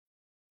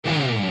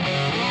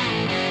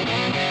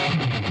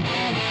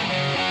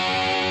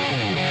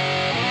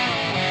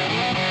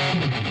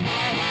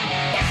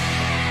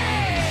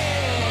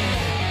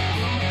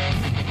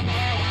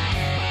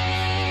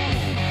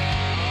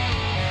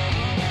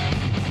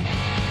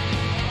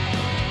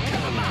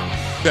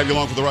Have you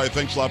along for the ride.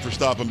 Thanks a lot for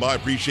stopping by.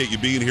 Appreciate you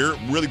being here.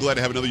 Really glad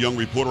to have another young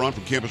reporter on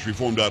from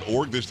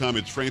campusreform.org. This time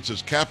it's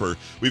Francis Capper.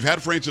 We've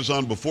had Francis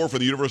on before from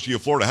the University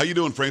of Florida. How you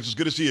doing, Francis?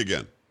 Good to see you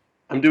again.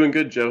 I'm doing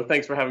good, Joe.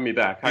 Thanks for having me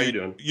back. How are you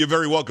doing? You're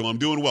very welcome. I'm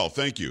doing well.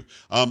 Thank you.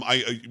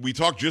 We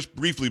talked just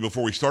briefly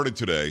before we started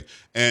today,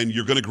 and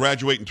you're going to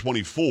graduate in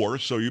 24,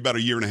 so you're about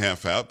a year and a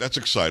half out. That's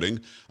exciting.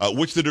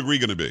 What's the degree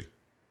going to be?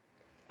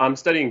 I'm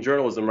studying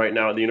journalism right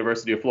now at the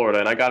University of Florida,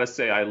 and I got to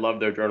say I love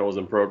their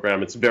journalism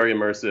program. It's very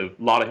immersive,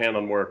 a lot of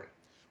hand-on work.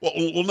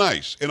 Well,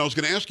 nice. And I was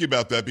going to ask you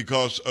about that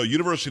because a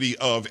university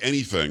of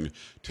anything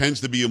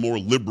tends to be a more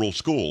liberal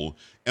school,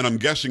 and I'm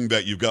guessing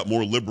that you've got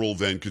more liberal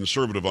than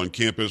conservative on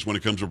campus when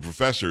it comes to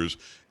professors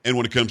and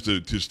when it comes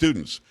to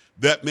students.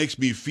 That makes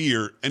me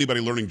fear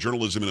anybody learning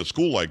journalism in a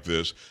school like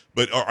this,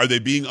 but are they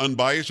being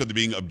unbiased? Are they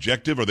being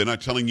objective? Are they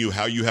not telling you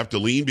how you have to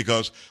lean?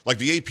 Because like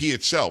the AP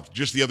itself,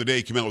 just the other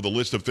day came out with a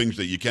list of things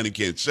that you can and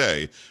can't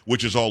say,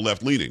 which is all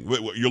left-leaning.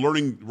 You're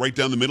learning right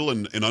down the middle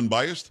and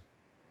unbiased?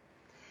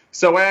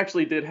 So I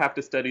actually did have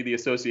to study the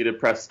Associated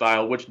Press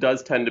style, which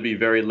does tend to be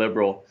very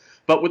liberal.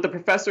 But with the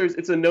professors,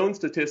 it's a known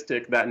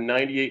statistic that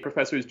 98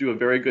 professors do a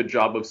very good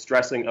job of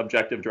stressing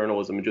objective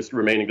journalism and just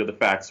remaining to the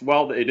facts.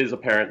 Well, it is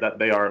apparent that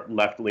they are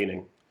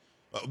left-leaning.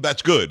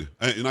 That's good.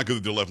 Not good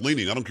that they're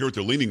left-leaning. I don't care what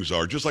their leanings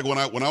are. Just like when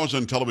I was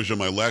on television,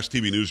 my last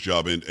TV news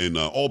job in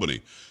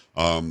Albany,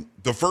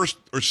 the first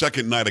or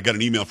second night I got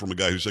an email from a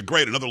guy who said,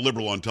 great, another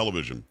liberal on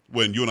television.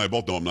 When you and I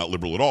both know I'm not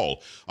liberal at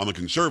all. I'm a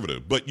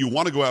conservative. But you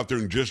want to go out there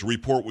and just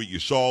report what you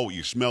saw, what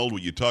you smelled,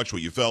 what you touched,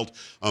 what you felt.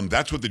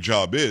 That's what the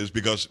job is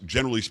because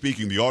generally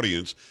speaking, the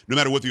audience, no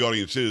matter what the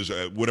audience is,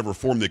 whatever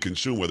form they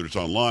consume, whether it's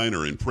online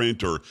or in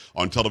print or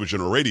on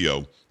television or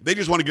radio, they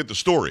just want to get the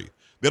story.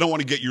 They don't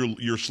want to get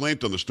your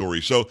slant on the story.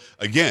 So,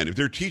 again, if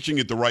they're teaching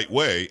it the right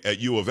way at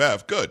U of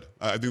F, good.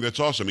 I think that's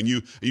awesome. And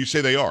you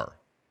say they are.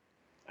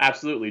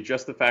 Absolutely.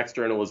 Just the facts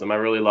journalism. I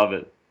really love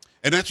it.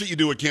 And that's what you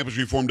do at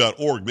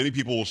campusreform.org. Many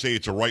people will say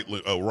it's a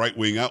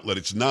right-wing outlet.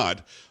 It's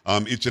not.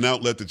 It's an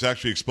outlet that's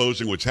actually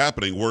exposing what's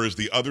happening, whereas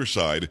the other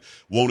side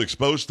won't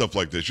expose stuff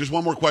like this. Just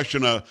one more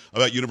question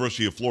about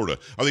University of Florida.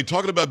 Are they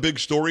talking about big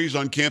stories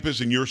on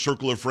campus in your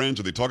circle of friends?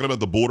 Are they talking about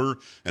the border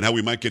and how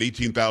we might get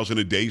 18,000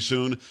 a day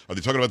soon? Are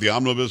they talking about the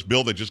omnibus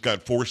bill that just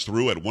got forced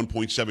through at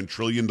 $1.7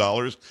 trillion?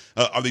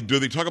 Do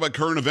they talk about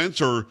current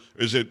events, or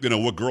is it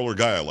what girl or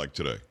guy I like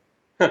today?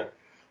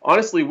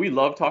 Honestly, we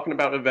love talking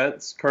about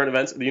current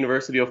events at the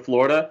University of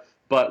Florida,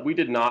 but we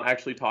did not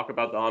actually talk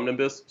about the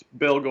omnibus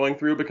bill going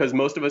through because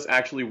most of us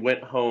actually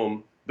went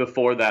home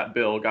before that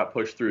bill got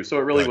pushed through. So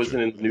it really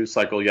wasn't in the news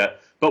cycle yet.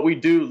 But we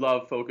do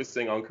love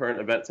focusing on current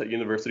events at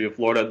University of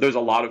Florida. There's a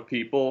lot of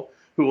people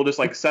who will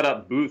just set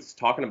up booths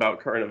talking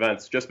about current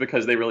events just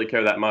because they really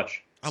care that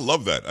much. I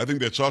love that. I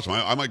think that's awesome.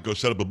 I might go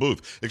set up a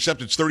booth,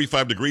 except it's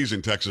 35 degrees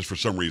in Texas for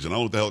some reason. I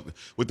don't know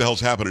what the hell's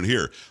happening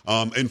here.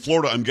 In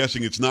Florida, I'm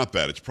guessing it's not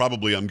that. It's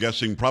probably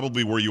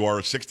where you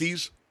are,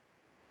 60s?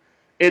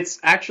 It's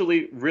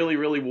actually really,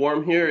 really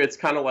warm here. It's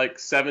kind of like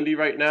 70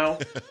 right now.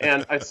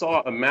 And I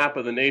saw a map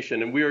of the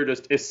nation, and we were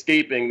just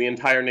escaping the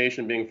entire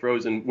nation being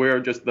frozen. We're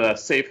just the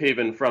safe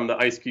haven from the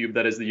ice cube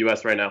that is the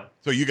U.S. right now.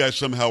 So you guys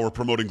somehow are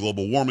promoting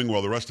global warming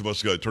while the rest of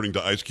us are turning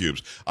to ice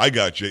cubes. I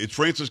got you. It's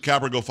Francis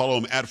Capper. Go follow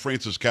him at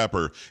Francis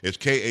Capper. It's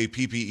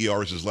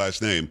Kapper is his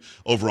last name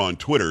over on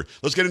Twitter.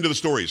 Let's get into the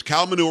stories.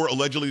 Cow manure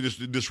allegedly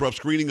disrupts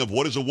screening of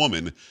What is a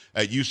Woman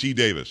at UC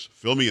Davis.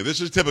 Fill me in. This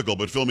is typical,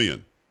 but fill me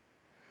in.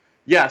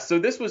 Yeah, so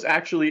this was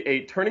actually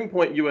a Turning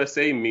Point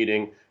USA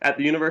meeting at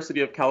the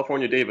University of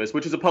California, Davis,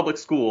 which is a public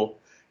school,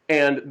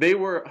 and they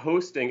were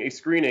hosting a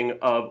screening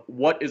of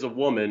What is a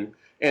Woman,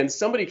 and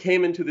somebody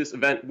came into this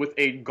event with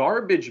a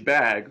garbage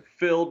bag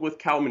filled with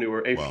cow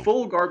manure,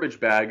 full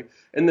garbage bag,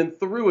 and then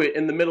threw it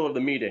in the middle of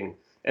the meeting.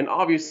 And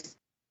obviously,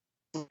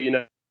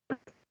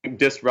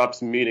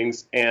 disrupts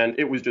meetings, and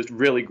it was just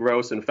really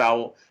gross and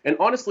foul. And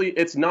honestly,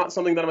 it's not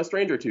something that I'm a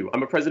stranger to.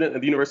 I'm a president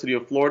of the University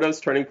of Florida's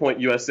Turning Point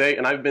USA,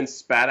 and I've been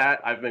spat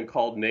at. I've been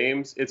called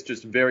names. It's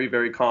just very,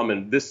 very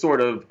common, this sort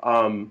of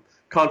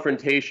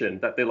confrontation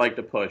that they like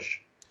to push.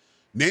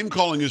 Name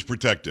calling is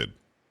protected.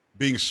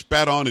 Being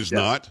spat on is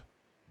not.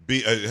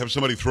 Have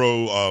somebody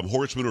throw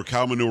horse manure or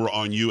cow manure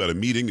on you at a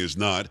meeting is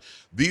not.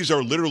 These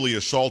are literally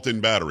assault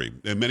and battery.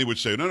 And many would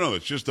say, no,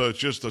 it's just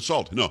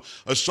assault. No,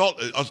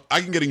 assault,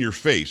 I can get in your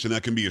face, and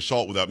that can be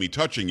assault without me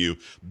touching you.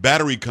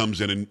 Battery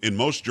comes in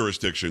most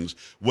jurisdictions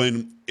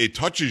when it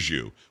touches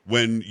you,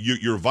 when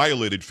you're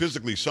violated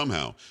physically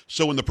somehow.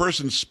 So when the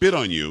person spit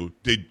on you,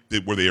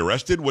 were they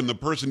arrested? When the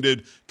person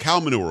did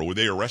cow manure, were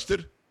they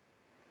arrested?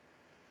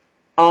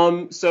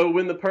 So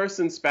when the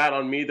person spat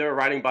on me, they were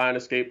riding by on a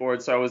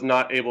skateboard, so I was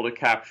not able to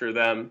capture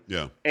them.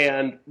 Yeah.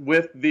 And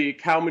with the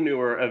cow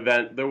manure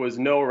event, there was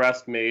no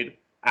arrest made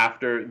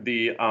after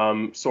the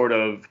sort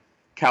of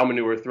cow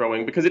manure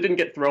throwing because it didn't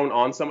get thrown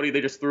on somebody.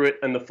 They just threw it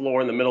on the floor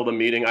in the middle of the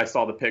meeting. I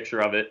saw the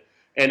picture of it.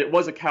 And it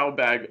was a cow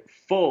bag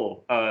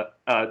full,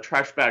 a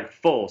trash bag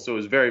full, so it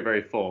was very,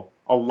 very full.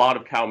 A lot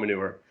of cow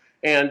manure.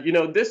 And,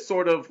 this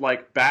sort of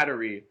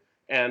battery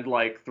and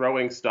like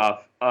throwing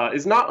stuff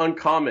is not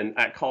uncommon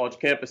at college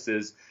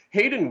campuses.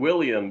 Hayden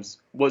Williams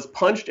was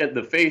punched in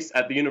the face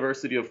at the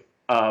University of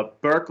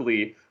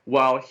Berkeley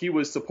while he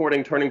was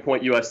supporting Turning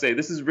Point USA.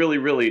 This is really,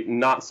 really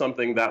not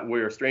something that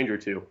we're a stranger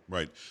to.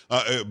 Right.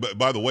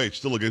 By the way, it's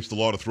still against the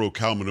law to throw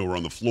cow manure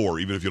on the floor,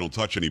 even if you don't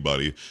touch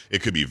anybody.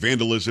 It could be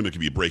vandalism. It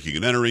could be breaking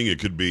and entering. It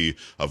could be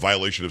a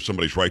violation of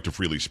somebody's right to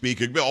freely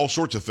speak. It could be all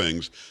sorts of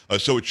things.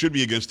 So it should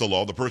be against the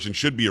law. The person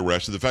should be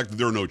arrested. The fact that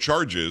there are no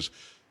charges,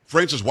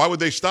 Francis, why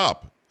would they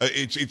stop?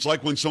 It's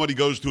like when somebody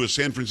goes to a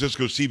San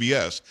Francisco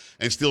CVS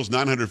and steals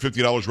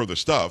 $950 worth of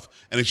stuff,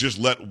 and it's just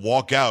let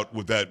walk out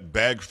with that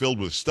bag filled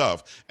with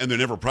stuff, and they're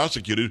never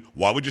prosecuted.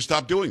 Why would you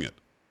stop doing it?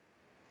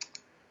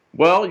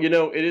 Well,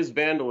 it is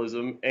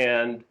vandalism,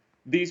 and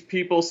these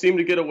people seem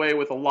to get away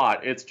with a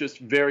lot. It's just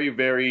very,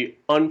 very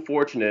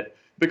unfortunate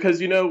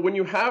because, when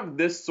you have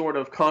this sort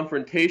of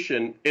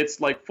confrontation, it's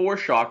like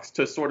foreshocks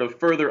to sort of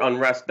further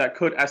unrest that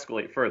could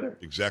escalate further.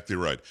 Exactly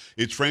right.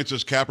 It's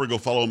Francis Capper. Go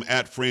follow him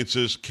at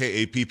Francis,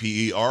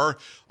 Kapper,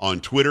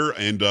 on Twitter,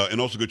 and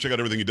also go check out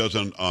everything he does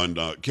on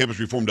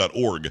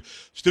campusreform.org.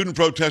 Student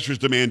protesters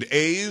demand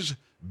A's,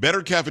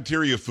 better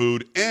cafeteria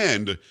food,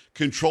 and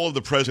control of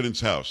the president's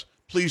house.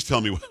 Please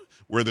tell me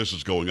where this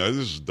is going. This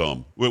is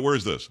dumb. Where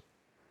is this?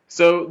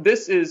 So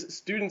this is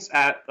students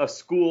at a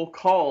school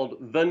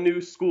called The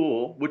New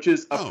School, which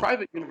is a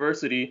private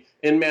university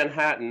in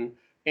Manhattan,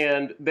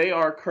 and they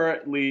are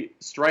currently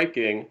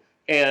striking.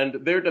 And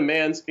their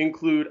demands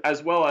include,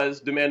 as well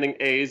as demanding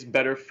A's,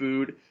 better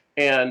food,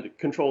 and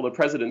control of the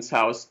president's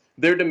house,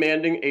 they're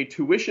demanding a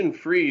tuition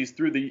freeze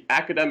through the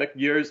academic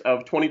years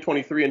of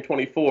 2023 and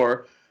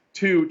 24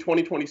 to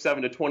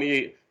 2027 to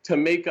 28 to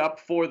make up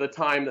for the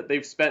time that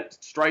they've spent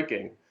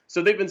striking.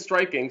 So they've been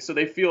striking, so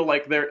they feel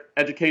like their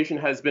education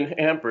has been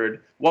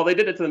hampered. While they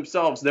did it to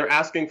themselves, they're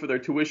asking for their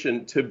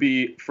tuition to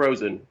be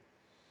frozen.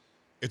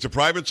 It's a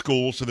private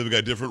school, so they've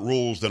got different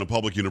rules than a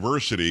public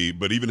university.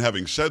 But even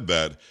having said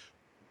that,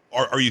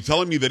 are you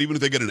telling me that even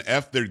if they get an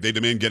F, they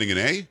demand getting an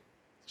A?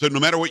 So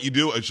no matter what you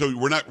do, so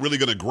we're not really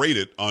going to grade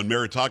it on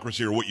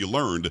meritocracy or what you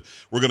learned.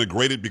 We're going to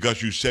grade it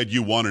because you said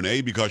you want an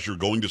A because you're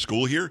going to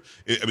school here?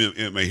 I mean,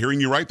 am I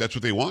hearing you right? That's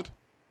what they want?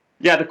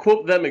 Yeah, to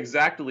quote them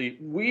exactly,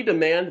 we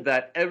demand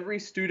that every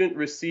student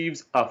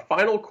receives a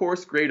final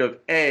course grade of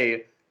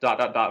A ...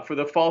 for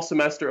the fall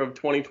semester of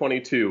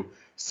 2022.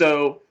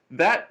 So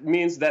that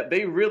means that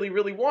they really,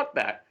 really want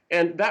that.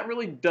 And that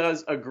really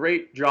does a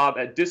great job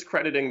at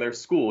discrediting their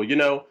school.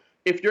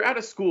 If you're at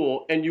a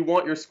school and you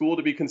want your school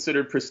to be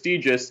considered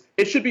prestigious,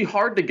 it should be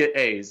hard to get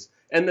A's.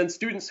 And then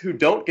students who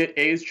don't get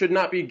A's should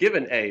not be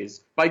given A's.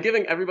 By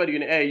giving everybody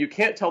an A, you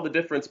can't tell the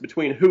difference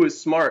between who is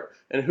smart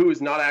and who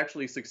is not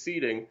actually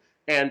succeeding.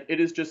 And it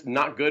is just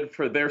not good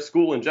for their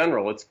school in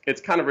general.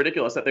 It's kind of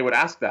ridiculous that they would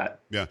ask that.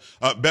 Yeah.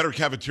 Better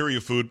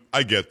cafeteria food,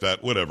 I get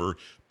that, whatever.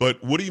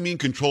 But what do you mean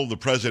control the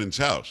president's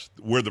house?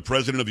 Where the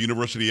president of the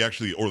university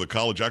actually, or the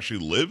college actually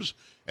lives?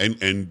 And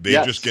they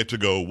just get to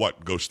go,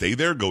 what, go stay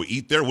there, go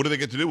eat there? What do they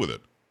get to do with it?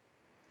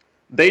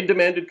 They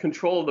demanded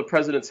control of the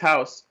president's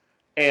house.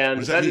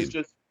 And that is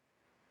just,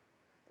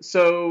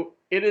 so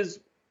it is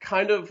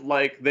kind of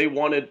like they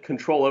wanted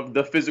control of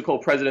the physical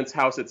president's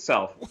house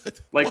itself.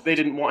 What? They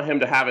didn't want him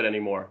to have it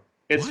anymore.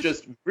 It's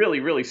just really,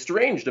 really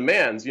strange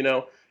demands,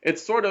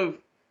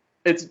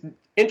 It's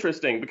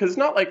interesting because it's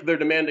not like they're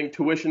demanding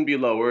tuition be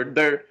lowered.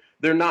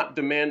 They're not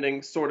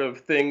demanding sort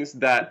of things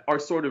that are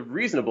sort of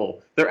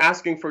reasonable. They're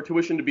asking for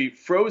tuition to be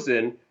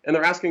frozen, and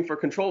they're asking for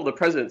control of the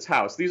president's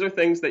house. These are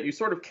things that you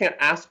sort of can't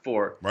ask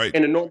for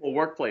in a normal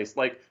workplace.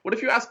 Like, what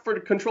if you ask for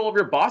control of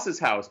your boss's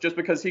house just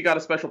because he got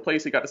a special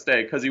place he got to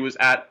stay because he was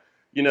at,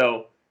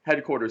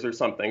 headquarters or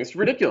something? It's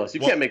ridiculous. You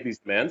can't make these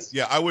demands.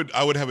 Yeah, I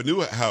would have a new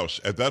house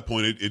at that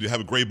point. It'd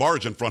have gray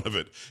bars in front of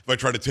it if I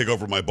tried to take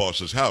over my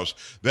boss's house.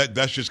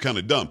 That's just kind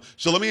of dumb.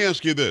 So let me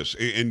ask you this,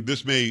 and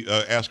this may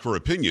ask for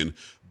opinion,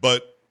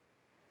 but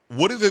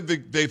what do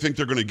they think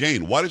they're going to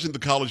gain? Why doesn't the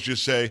college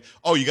just say,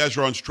 oh, you guys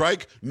are on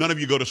strike, none of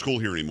you go to school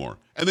here anymore,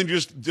 and then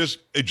just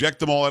eject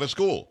them all out of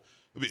school?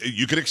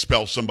 You could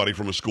expel somebody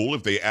from a school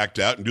if they act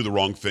out and do the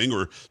wrong thing,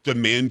 or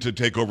demand to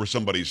take over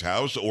somebody's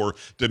house, or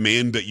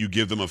demand that you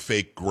give them a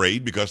fake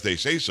grade because they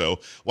say so.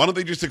 Why don't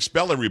they just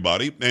expel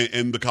everybody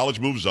and the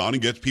college moves on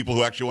and gets people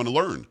who actually want to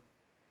learn?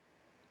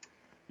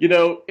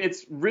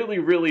 It's really,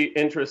 really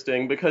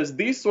interesting because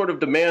these sort of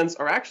demands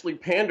are actually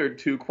pandered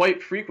to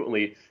quite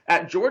frequently.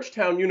 At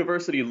Georgetown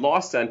University Law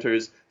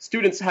Centers,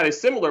 students had a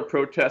similar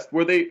protest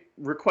where they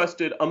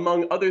requested,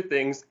 among other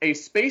things, a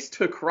space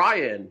to cry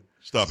in.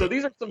 So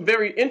these are some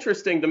very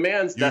interesting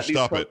demands that these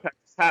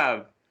protests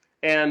have.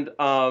 And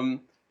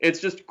it's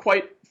just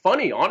quite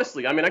funny,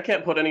 honestly. I mean, I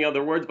can't put any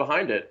other words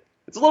behind it.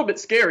 It's a little bit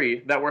scary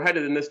that we're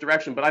headed in this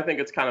direction, but I think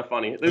it's kind of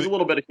funny. There's a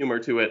little bit of humor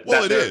to it.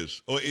 Well, it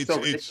is.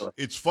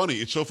 It's funny.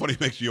 It's so funny it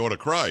makes you want to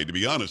cry, to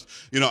be honest.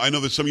 I know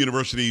that some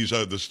universities,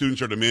 the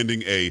students are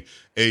demanding a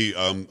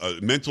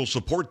mental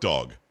support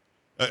dog.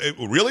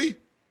 Really?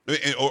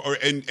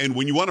 And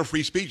when you want a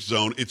free speech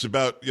zone, it's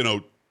about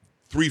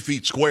 3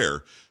 feet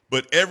square.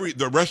 but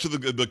the rest of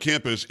the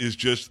campus is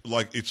just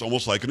like, it's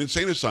almost like an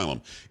insane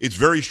asylum. It's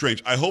very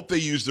strange. I hope they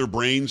use their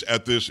brains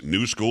at this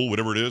new school,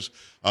 whatever it is,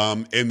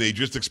 and they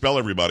just expel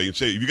everybody and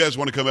say, if you guys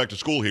want to come back to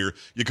school here,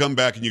 you come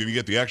back and you're going to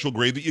get the actual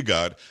grade that you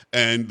got,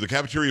 and the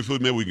cafeteria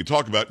food maybe we can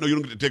talk about. No, you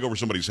don't get to take over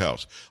somebody's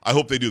house. I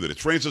hope they do that.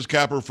 It's Francis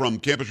Capper from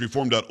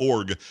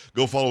campusreform.org.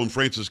 Go follow him,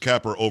 Francis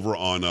Capper, over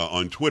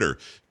on Twitter.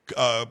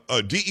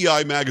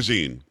 DEI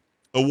Magazine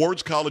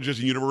awards colleges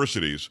and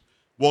universities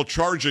while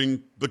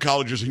charging the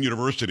colleges and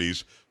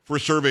universities for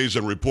surveys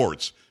and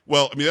reports.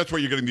 Well, I mean, that's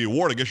where you're getting the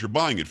award. I guess you're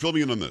buying it. Fill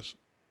me in on this.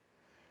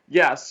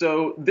 Yeah,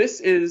 so this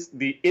is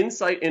the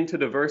Insight into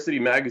Diversity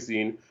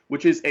magazine,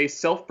 which is a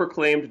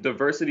self-proclaimed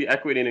diversity,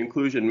 equity, and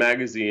inclusion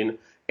magazine,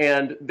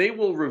 and they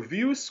will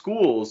review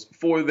schools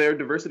for their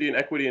diversity and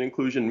equity and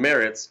inclusion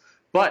merits,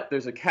 but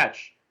there's a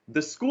catch.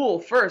 The school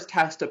first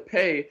has to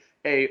pay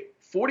a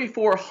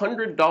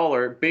 $4,400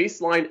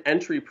 baseline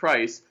entry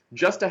price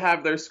just to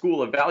have their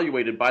school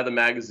evaluated by the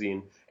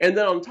magazine. And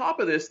then on top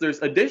of this, there's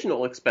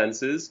additional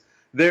expenses.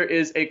 There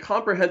is a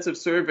comprehensive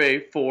survey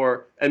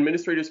for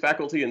administrators,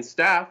 faculty, and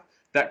staff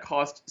that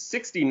costs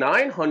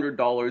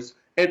 $6,900.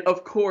 And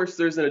of course,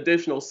 there's an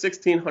additional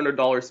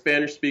 $1,600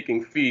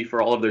 Spanish-speaking fee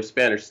for all of their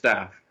Spanish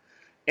staff.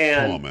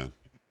 And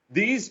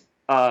these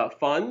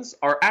funds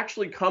are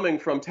actually coming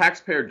from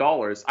taxpayer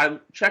dollars. I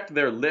checked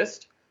their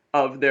list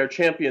of their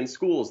champion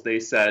schools, they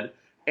said,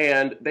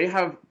 and they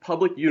have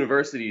public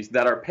universities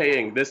that are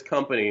paying this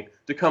company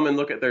to come and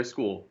look at their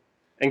school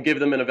and give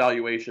them an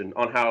evaluation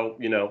on how,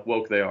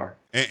 woke they are.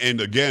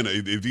 And again,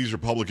 if these are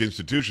public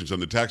institutions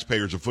and the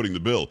taxpayers are footing the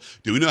bill,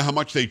 do we know how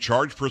much they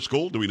charge per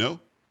school? Do we know?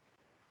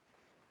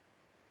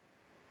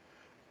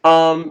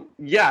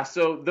 Yeah,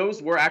 so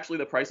those were actually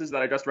the prices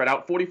that I just read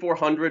out,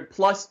 $4,400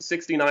 plus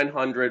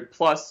 $6,900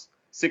 plus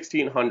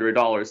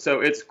 $1,600.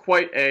 So it's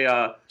quite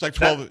a it's like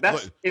 12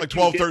 that's like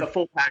 12 the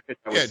full package,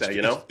 I would say,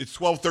 it's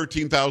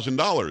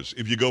 $12,000-$13,000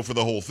 if you go for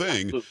the whole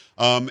thing.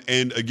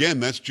 And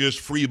again, that's just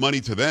free money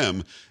to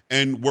them,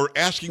 and we're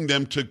asking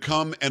them to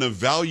come and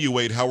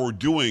evaluate how we're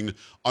doing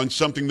on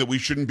something that we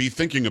shouldn't be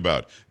thinking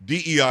about.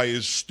 DEI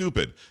is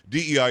stupid.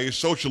 DEI is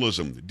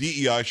socialism.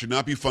 DEI should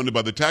not be funded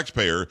by the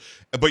taxpayer,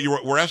 but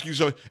we're asking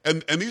so,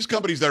 and these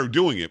companies that are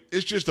doing it,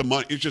 it's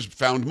just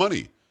found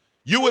money.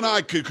 You and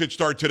I could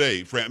start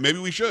today. Maybe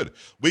we should.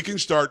 We can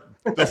start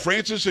the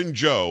Francis and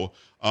Joe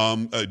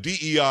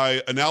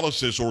DEI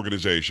analysis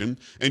organization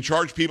and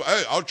charge people.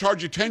 Hey, I'll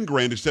charge you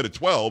 $10,000 instead of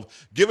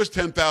 12. Give us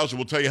 10,000.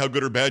 We'll tell you how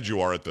good or bad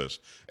you are at this.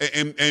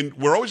 And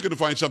we're always going to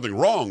find something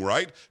wrong,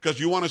 right? Because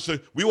we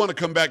want to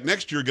come back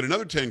next year and get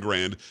another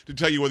 $10,000 to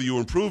tell you whether you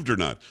improved or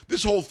not.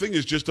 This whole thing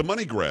is just a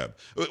money grab.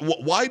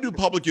 Why do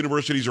public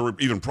universities or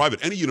even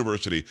private, any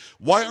university,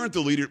 why aren't the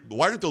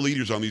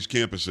leaders on these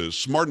campuses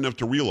smart enough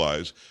to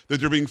realize that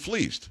they're being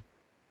fleeced?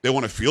 They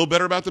want to feel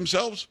better about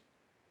themselves?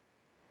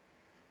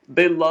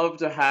 They love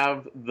to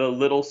have the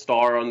little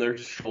star on their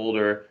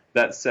shoulder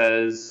that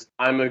says,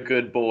 I'm a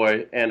good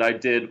boy and I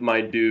did my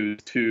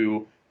dues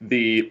to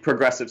the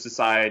progressive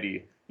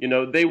society.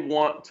 They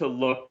want to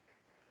look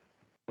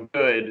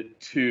good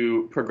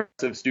to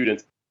progressive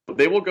students.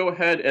 They will go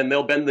ahead and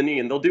they'll bend the knee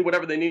and they'll do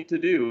whatever they need to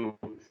do.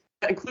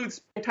 That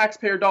includes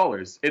taxpayer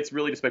dollars. It's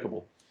really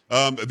despicable.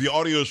 The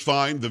audio is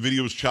fine. The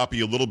video is choppy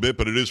a little bit,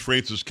 but it is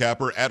Francis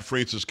Capper, at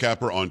Francis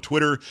Capper on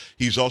Twitter.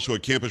 He's also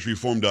at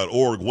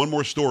campusreform.org. One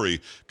more story.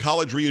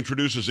 College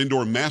reintroduces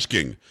indoor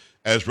masking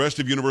as rest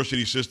of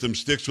university system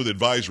sticks with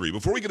advisory.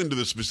 Before we get into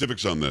the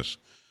specifics on this,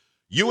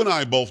 you and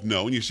I both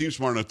know, and you seem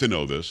smart enough to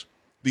know this,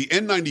 the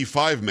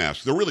N95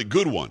 mask, the really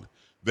good one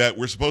that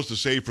we're supposed to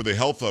save for the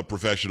health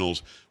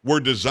professionals,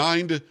 were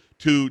designed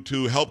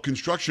to help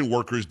construction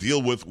workers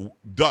deal with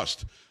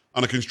dust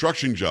on a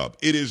construction job.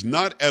 It is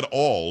not at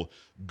all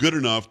good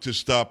enough to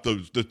stop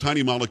the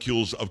tiny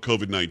molecules of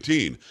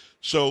COVID-19.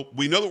 So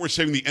we know that we're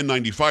saving the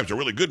N95s. They're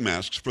really good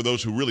masks for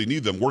those who really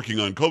need them working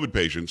on COVID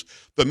patients.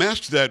 The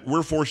masks that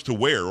we're forced to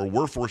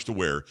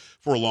wear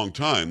for a long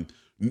time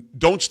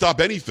don't stop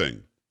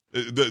anything.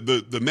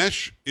 The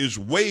mesh is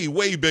way,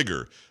 way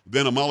bigger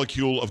than a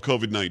molecule of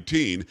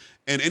COVID-19,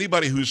 and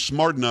anybody who's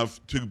smart enough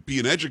to be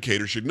an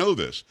educator should know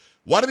this.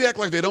 Why do they act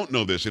like they don't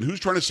know this? And who's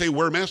trying to say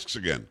wear masks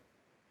again?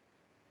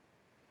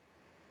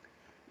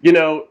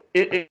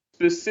 It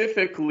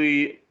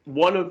specifically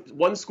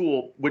one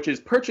school, which is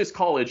Purchase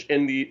College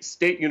in the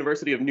State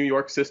University of New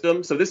York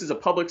system. So this is a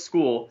public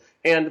school,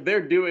 and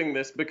they're doing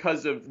this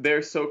because of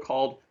their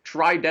so-called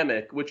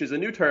tridemic, which is a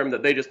new term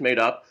that they just made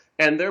up,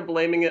 and they're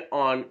blaming it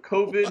on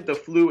COVID, the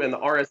flu, and the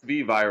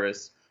RSV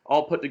virus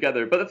all put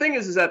together. But the thing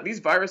is that these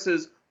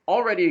viruses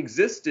already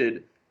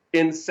existed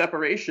in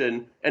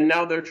separation, and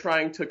now they're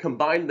trying to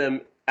combine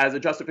them as a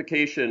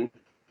justification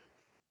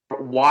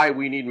why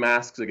we need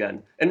masks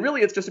again. And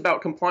really, it's just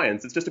about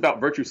compliance. It's just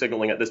about virtue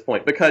signaling at this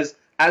point, because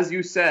as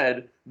you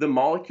said, the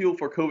molecule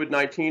for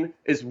COVID-19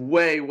 is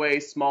way,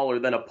 way smaller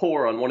than a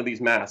pore on one of these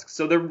masks.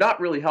 So they're not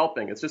really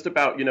helping. It's just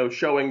about,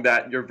 showing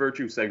that you're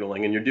virtue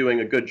signaling and you're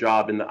doing a good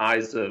job in the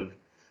eyes of,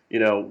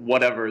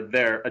 whatever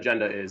their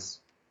agenda is.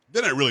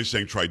 They're not really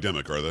saying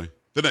tridemic, are they?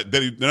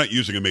 They're not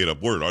using a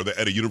made-up word, are they,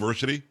 at a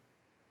university?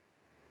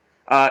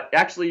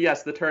 Actually,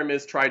 yes, the term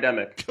is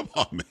tridemic. Come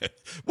on, man.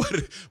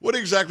 What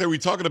exactly are we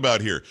talking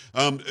about here?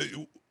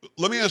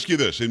 Let me ask you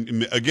this,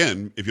 and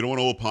again, if you don't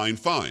want to opine,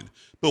 fine.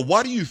 But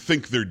why do you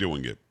think they're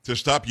doing it? To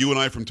stop you and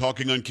I from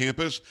talking on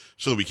campus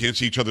so that we can't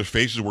see each other's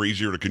faces, we're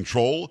easier to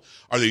control?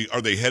 Are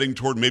they heading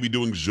toward maybe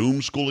doing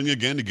Zoom schooling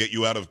again to get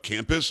you out of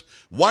campus?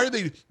 Why are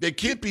they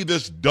can't be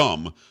this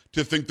dumb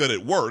to think that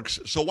it works,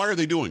 so why are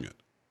they doing it?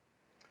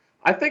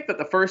 I think that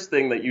the first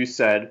thing that you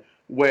said,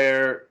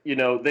 where,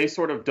 they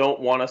sort of don't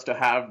want us to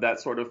have that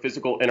sort of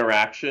physical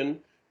interaction,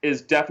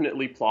 is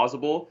definitely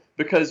plausible,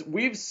 because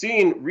we've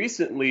seen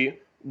recently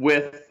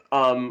with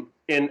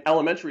in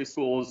elementary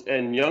schools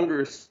and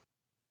younger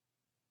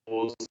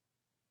schools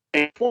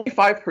a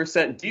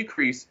 25%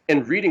 decrease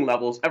in reading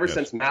levels ever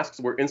since masks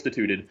were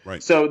instituted.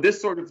 Right. So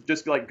this sort of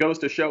just goes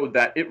to show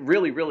that it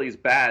really, really is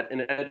bad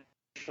in an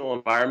educational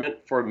environment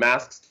for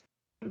masks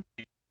to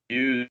be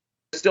used.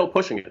 They're still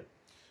pushing it.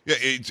 Yeah,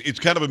 it's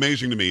kind of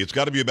amazing to me. It's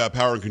got to be about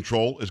power and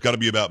control. It's got to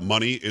be about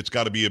money. It's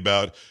got to be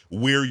about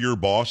we're your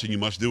boss and you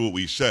must do what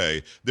we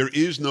say. There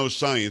is no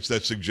science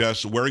that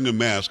suggests wearing a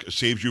mask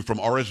saves you from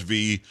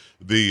RSV,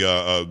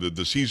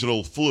 the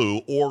seasonal flu,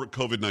 or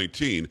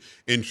COVID-19.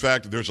 In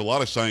fact, there's a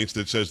lot of science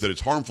that says that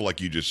it's harmful, like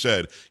you just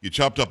said. You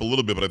chopped up a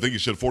little bit, but I think you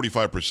said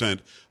 45%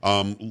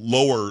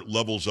 lower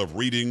levels of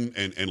reading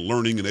and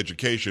learning and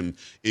education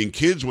in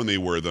kids when they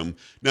wear them.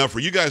 Now, for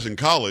you guys in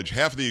college,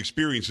 half of the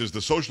experience is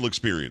the social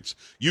experience.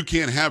 You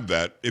can't have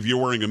that if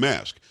you're wearing a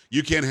mask.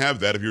 You can't have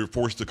that if you're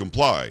forced to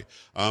comply.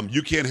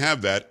 You can't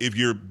have that if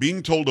you're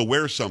being told to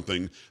wear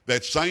something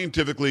that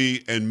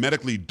scientifically and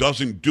medically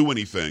doesn't do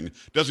anything,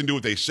 doesn't do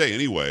what they say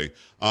anyway.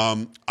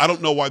 I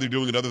don't know why they're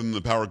doing it other than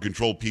the power and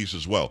control piece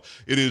as well.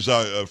 It is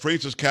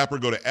Francis Capper.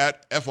 Go to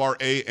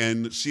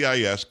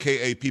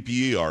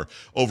 @FrancisKapper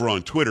over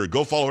on Twitter.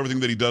 Go follow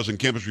everything that he does on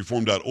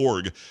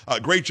campusreform.org.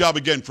 Great job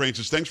again,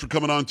 Francis. Thanks for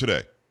coming on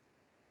today.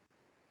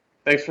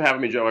 Thanks for having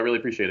me, Joe. I really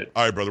appreciate it.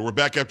 All right, brother. We're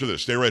back after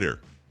this. Stay right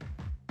here.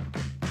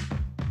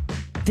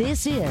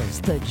 This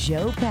is the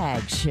Joe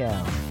Pags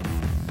Show.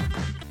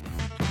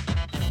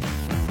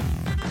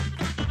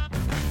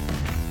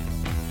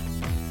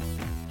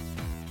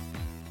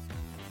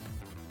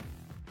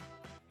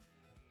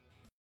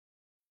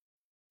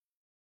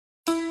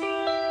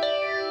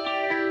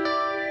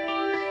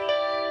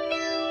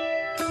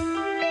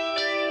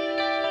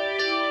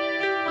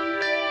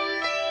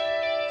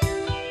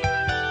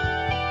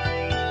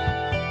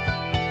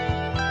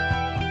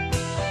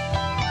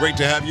 Great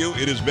to have you.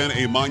 It has been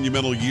a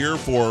monumental year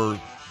for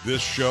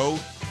this show,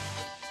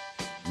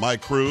 my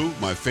crew,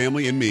 my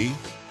family, and me.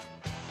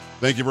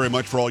 Thank you very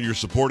much for all your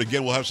support.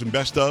 Again, we'll have some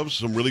best ofs,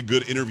 some really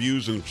good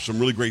interviews, and some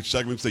really great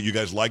segments that you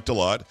guys liked a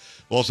lot.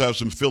 We'll also have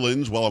some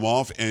fill-ins while I'm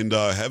off, and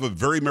have a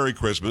very Merry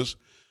Christmas.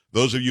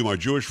 Those of you, my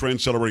Jewish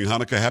friends celebrating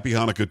Hanukkah, Happy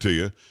Hanukkah to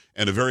you,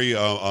 and a very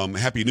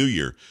Happy New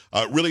Year.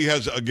 Really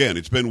has, again,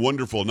 it's been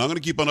wonderful. Now, I'm going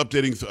to keep on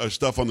updating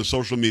stuff on the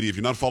social media. If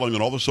you're not following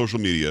on all the social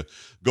media,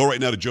 go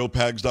right now to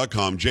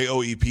joepags.com,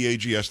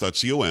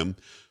 joepags.com.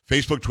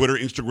 Facebook, Twitter,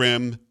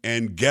 Instagram,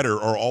 and Getter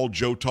are all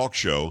Joe Talk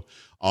Show.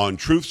 On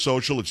Truth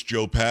Social, it's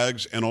Joe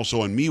Pags, and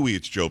also on MeWe,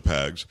 it's Joe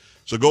Pags.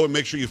 So go and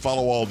make sure you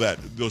follow all that.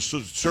 Those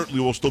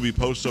certainly will still be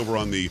posts over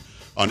on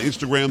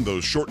Instagram,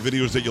 those short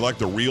videos that you like,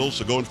 the reels.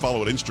 So go and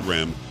follow at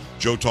Instagram,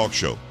 Joe Talk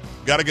Show.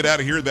 Got to get out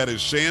of here. That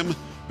is Sam.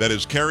 That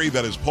is Carrie.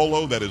 That is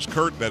Polo. That is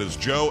Kurt. That is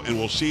Joe. And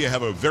we'll see you.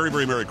 Have a very,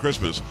 very Merry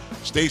Christmas.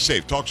 Stay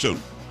safe. Talk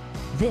soon.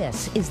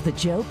 This is the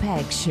Joe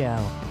Pags Show.